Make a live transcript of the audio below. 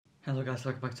Hello guys,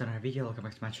 welcome back to another video, welcome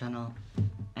back to my channel,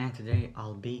 and today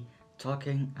I'll be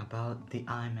talking about the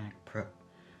iMac Pro.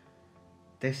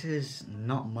 This is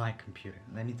not my computer,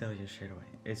 let me tell you straight away.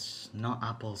 It's not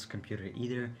Apple's computer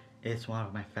either, it's one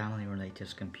of my family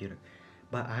relatives' computer.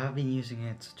 But I have been using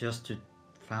it just to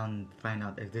find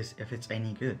out if it's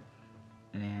any good.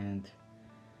 And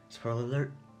spoiler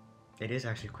alert, it is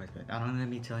actually quite good. I'm gonna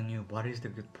be telling you what is the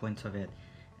good points of it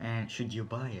and should you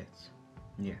buy it.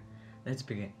 Yeah, let's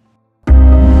begin.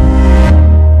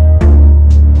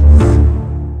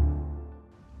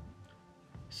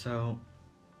 So,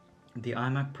 the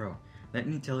iMac Pro, let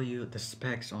me tell you the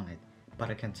specs on it,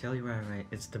 but I can tell you right away,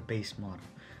 it's the base model.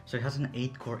 So it has an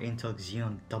 8-core Intel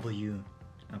Xeon W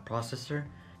processor,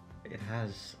 it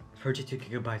has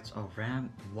 32GB of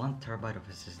RAM, 1TB of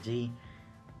SSD,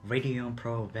 Radeon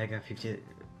Pro Vega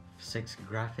 56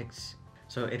 graphics.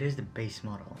 So it is the base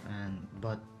model,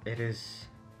 but it is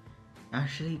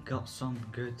actually got some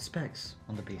good specs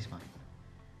on the base model.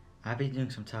 I've been doing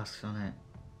some tasks on it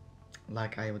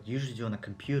like I would usually do on a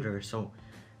computer,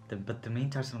 but the main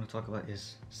task I'm going to talk about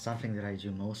is something that I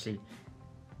do mostly,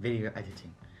 video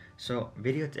editing. So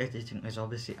video editing is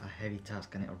obviously a heavy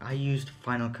task, and I used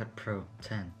Final Cut Pro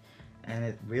 10, and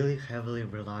it really heavily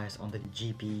relies on the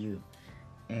GPU,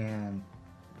 and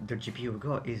the GPU we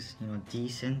got is,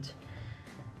 decent,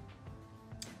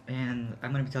 and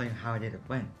I'm going to be telling you how it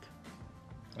went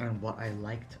and what I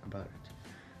liked about it.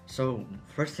 So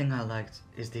first thing I liked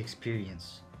is the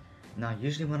experience. Now,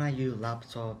 usually when I use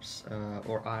laptops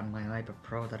or on my iPad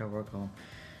Pro that I work on,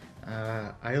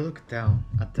 I look down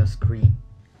at the screen.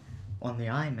 On the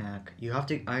iMac, you have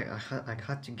to. I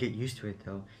had to get used to it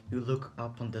though. You look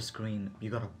up on the screen. You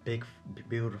got a big,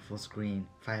 beautiful screen,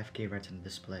 5K Retina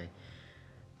display,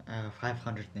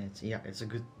 500 nits. Yeah, it's a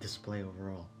good display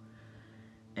overall.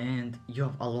 And you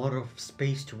have a lot of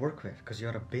space to work with because you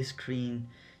have a big screen.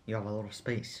 You have a lot of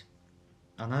space.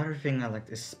 Another thing I liked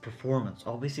is performance.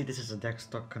 Obviously this is a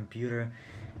desktop computer,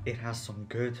 it has some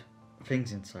good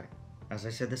things inside. As I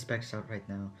said, the specs out right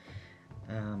now,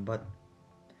 but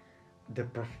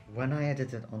when I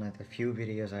edited on it a few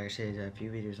videos, I actually did a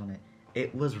few videos on it,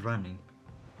 it was running,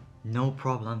 no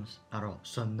problems at all.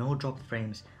 So no dropped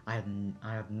frames. I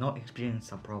have not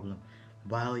experienced a problem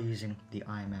while using the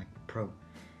iMac Pro.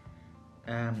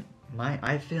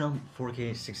 I film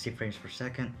 4K 60 frames per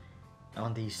second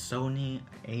on the Sony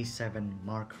A7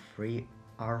 Mark III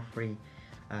R3,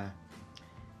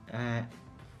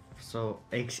 so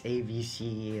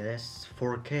XAVCS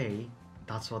 4K.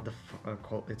 That's what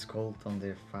it's called on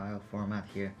the file format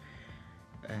here.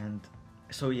 And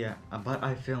so yeah, but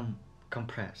I film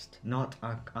compressed, not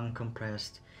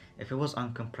uncompressed. If it was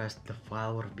uncompressed, the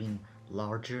file would have been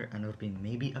larger and it would have been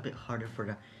maybe a bit harder for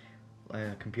the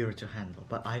computer to handle.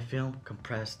 But I film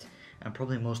compressed, and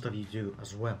probably most of you do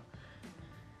as well.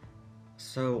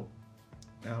 So,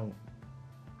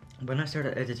 when I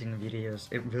started editing videos,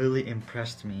 it really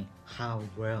impressed me how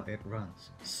well it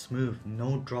runs. Smooth,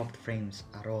 no dropped frames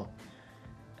at all.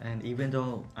 And even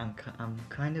though I'm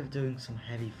kind of doing some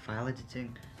heavy file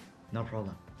editing, no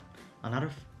problem. Another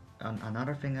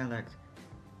thing I liked,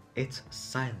 it's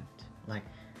silent. Like,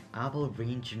 Apple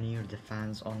re-engineered the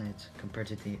fans on it compared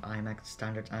to the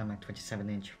standard iMac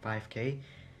 27-inch 5K.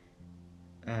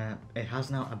 It has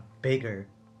now a bigger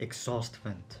exhaust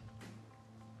vent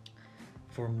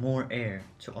for more air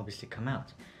to obviously come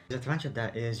out. The advantage of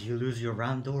that is you lose your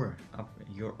RAM door,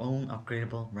 your own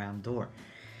upgradable RAM door.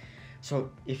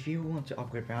 So if you want to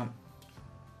upgrade RAM,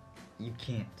 you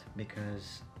can't,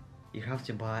 because you have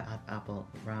to buy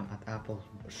RAM at Apple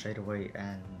straight away,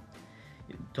 and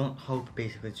you don't hope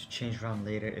basically to change RAM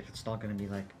later if it's not going to be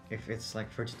if it's like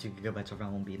 32GB of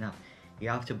RAM won't be enough. You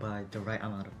have to buy the right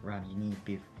amount of RAM you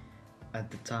need at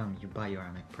the time you buy your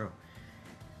iMac Pro.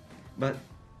 But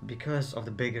because of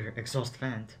the bigger exhaust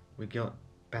vent, we got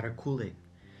better cooling.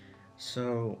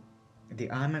 So the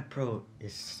iMac Pro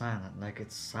is silent. Like,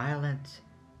 it's silent,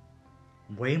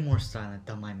 way more silent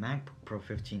than my MacBook Pro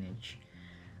 15-inch.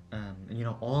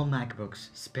 All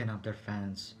MacBooks spin up their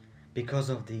fans because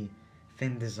of the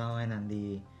thin design and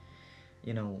the,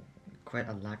 quite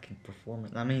a lacking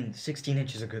performance. I mean,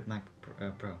 16-inch is a good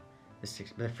MacBook Pro. The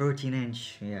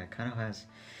 13-inch, yeah, kind of has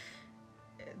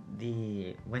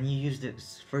when you use the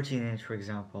 13-inch, for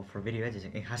example, for video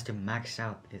editing, it has to max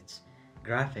out its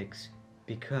graphics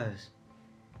because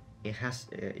it has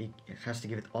to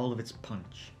give it all of its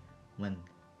punch when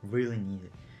really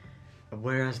needed.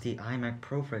 Whereas the iMac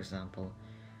Pro, for example,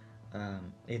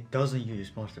 it doesn't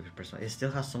use most of its performance. It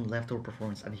still has some leftover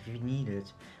performance, and if you need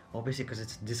it, obviously because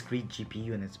it's a discrete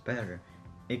GPU and it's better,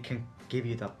 it can give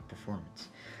you that performance.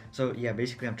 So yeah,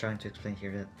 basically I'm trying to explain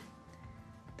here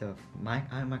that the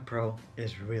iMac Pro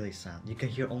is really sound. You can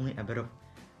hear only a bit of,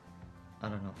 I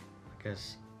don't know, I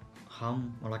guess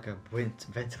hum or like a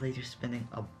ventilator spinning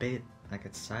a bit, like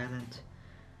it's silent.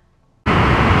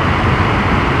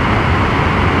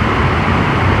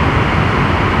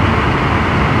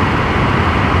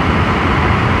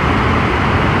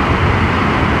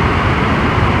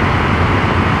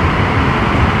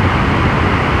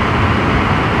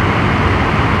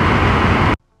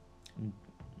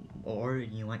 Or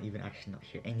you might even actually not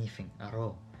hear anything at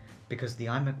all, because the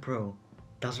iMac Pro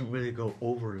doesn't really go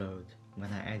overload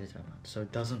when I edit on it, so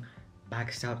it doesn't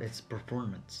max out its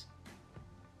performance.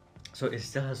 So it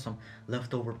still has some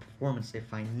leftover performance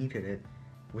if I needed it,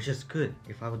 which is good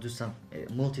if I would do some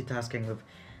multitasking with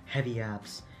heavy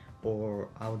apps, or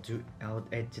I would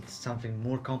edit something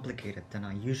more complicated than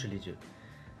I usually do.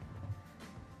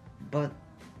 But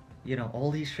you know, all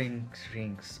these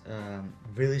things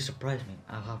really surprise me.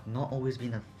 I have not always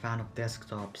been a fan of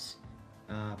desktops,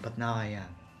 but now I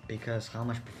am, because how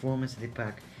much performance they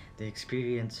pack, the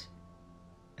experience,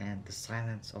 and the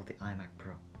silence of the iMac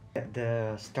Pro.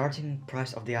 The starting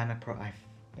price of the iMac Pro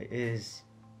is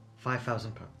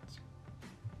 £5,000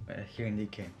 here in the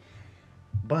UK,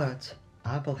 but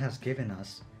Apple has given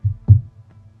us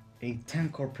a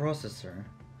 10-core processor,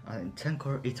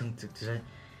 10-core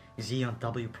Xeon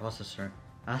W processor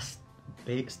as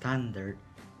standard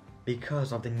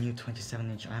because of the new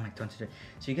 27-inch iMac 23.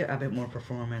 So you get a bit more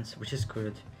performance, which is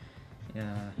good.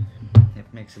 It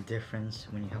makes a difference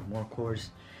when you have more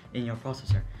cores in your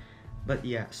processor. But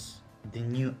yes, the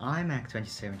new iMac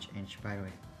 27-inch, by the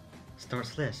way,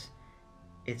 starts less.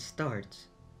 It starts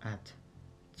at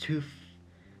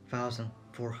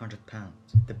 £2,400.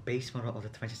 The base model of the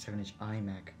 27-inch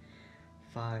iMac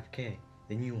 5K,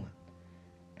 the new one.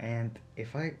 And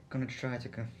if I'm gonna try to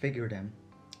configure them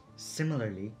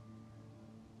similarly,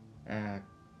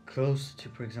 close to,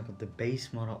 for example, the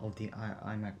base model of the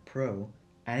iMac Pro,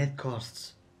 and it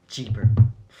costs cheaper,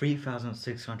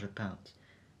 £3,600,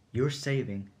 you're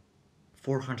saving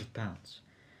 £400.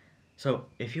 So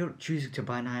if you're choosing to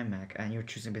buy an iMac and you're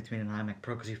choosing between an iMac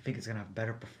Pro because you think it's gonna have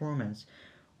better performance,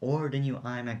 or the new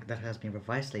iMac that has been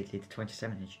revised lately, the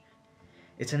 27-inch,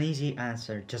 it's an easy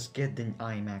answer. Just get the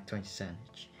iMac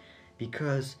 27-inch,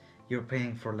 because you're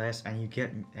paying for less and you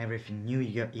get everything new,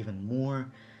 you get even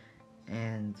more,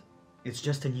 and it's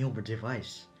just a newer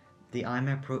device. The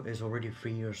iMac Pro is already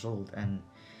 3 years old, and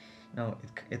no,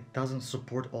 it doesn't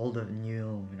support all the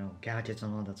new, gadgets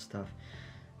and all that stuff.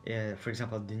 For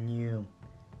example, the new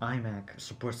iMac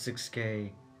supports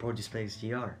 6K Pro Display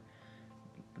HDR,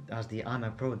 as the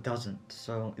iMac Pro doesn't.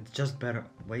 So it's just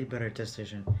way better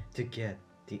decision to get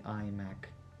the iMac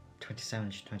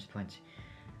 27-inch 2020.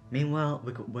 Meanwhile,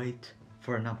 we could wait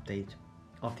for an update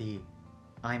of the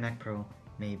iMac Pro,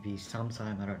 maybe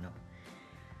sometime, I don't know.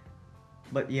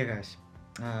 But yeah, guys,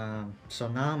 so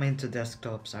now I'm into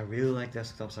desktops. I really like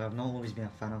desktops. I've not always been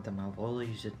a fan of them. I've always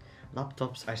used it.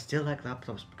 Laptops, I still like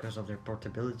laptops because of their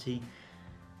portability,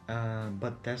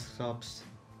 but desktops,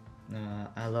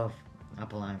 I love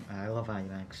I love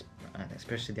iMacs,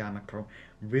 especially the iMac Pro.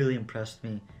 Really impressed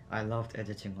me. I loved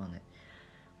editing on it.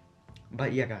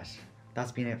 But yeah, guys,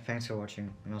 that's been it. Thanks for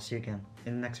watching, and I'll see you again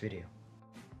in the next video.